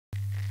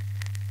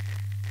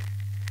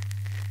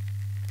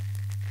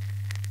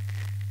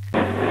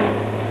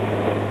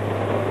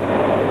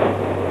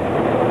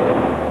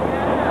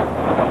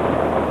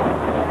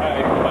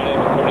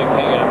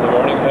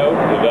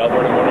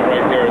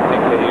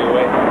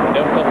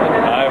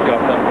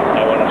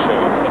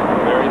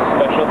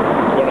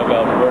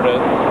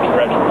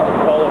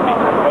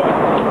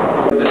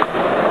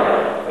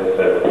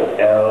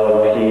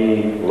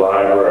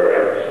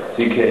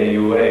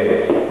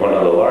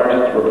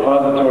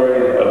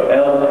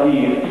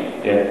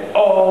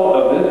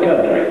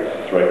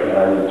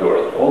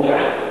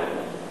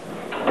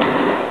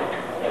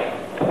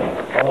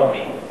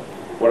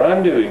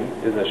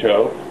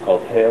show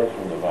called Tales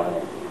from the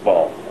Vinyl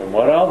Vault. And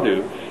what I'll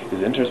do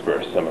is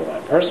intersperse some of my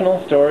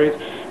personal stories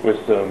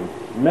with some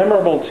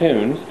memorable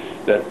tunes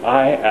that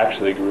I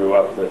actually grew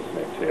up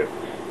listening to.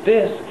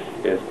 This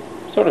is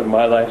sort of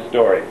my life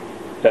story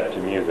set to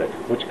music,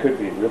 which could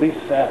be really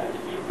sad.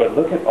 But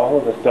look at all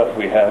of the stuff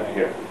we have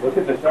here. Look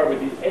at the start with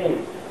the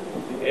A's.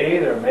 The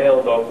A's are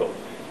male vocals.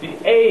 The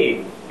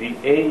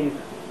A's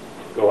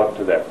go up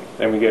to there.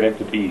 Then we get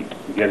into B's.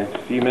 We get into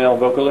female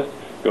vocalists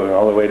going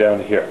all the way down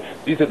to here.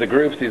 These are the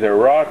groups. These are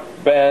rock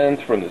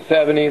bands from the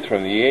 70s,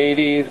 from the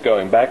 80s,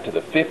 going back to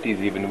the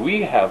 50s even.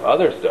 We have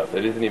other stuff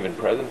that isn't even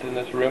present in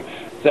this room.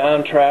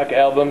 Soundtrack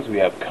albums. We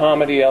have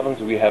comedy albums.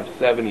 We have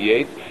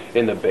 78s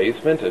in the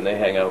basement, and they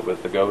hang out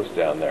with the ghosts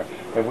down there.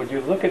 And would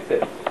you look at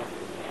this?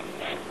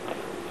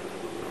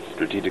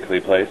 Strategically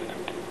placed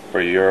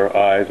for your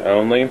eyes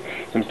only.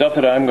 Some stuff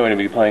that I'm going to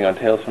be playing on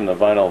Tales from the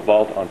Vinyl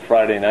Vault on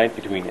Friday night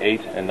between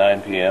 8 and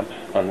 9 p.m.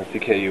 on the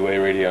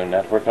CKUA radio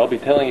network. I'll be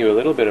telling you a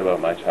little bit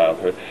about my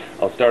childhood.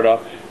 I'll start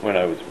off when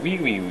I was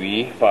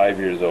wee, 5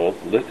 years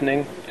old,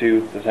 listening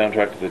to the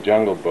soundtrack to The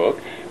Jungle Book,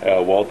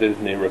 Walt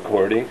Disney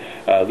recording.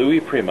 Louis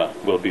Prima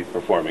will be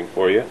performing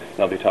for you. And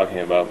I'll be talking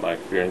about my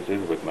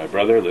experiences with my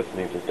brother,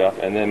 listening to stuff,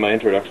 and then my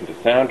introduction to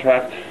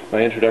soundtracks,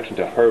 my introduction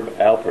to Herb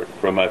Alpert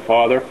from my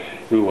father,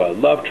 who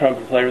loved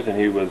trumpet players, and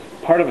he was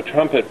part of a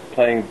trumpet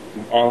playing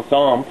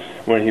ensemble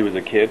when he was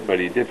a kid, but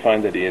he did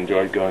find that he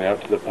enjoyed going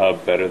out to the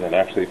pub better than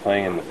actually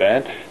playing in the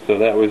band, so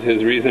that was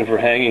his reason for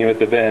hanging with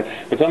the band.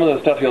 But some of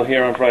the stuff you'll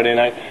hear on Friday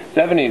night,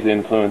 70s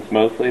influence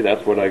mostly,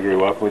 that's what I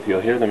grew up with.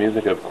 You'll hear the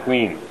music of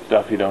Queen,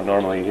 stuff you don't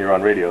normally hear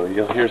on radio.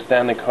 You'll hear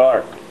Stanley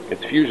Clarke,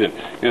 it's fusion.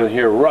 You'll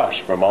hear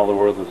Rush from All the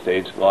Worlds of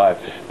Stage Live.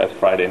 That's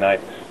Friday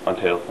night on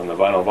Tales from the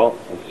Vinyl Vault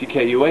on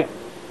CKUA.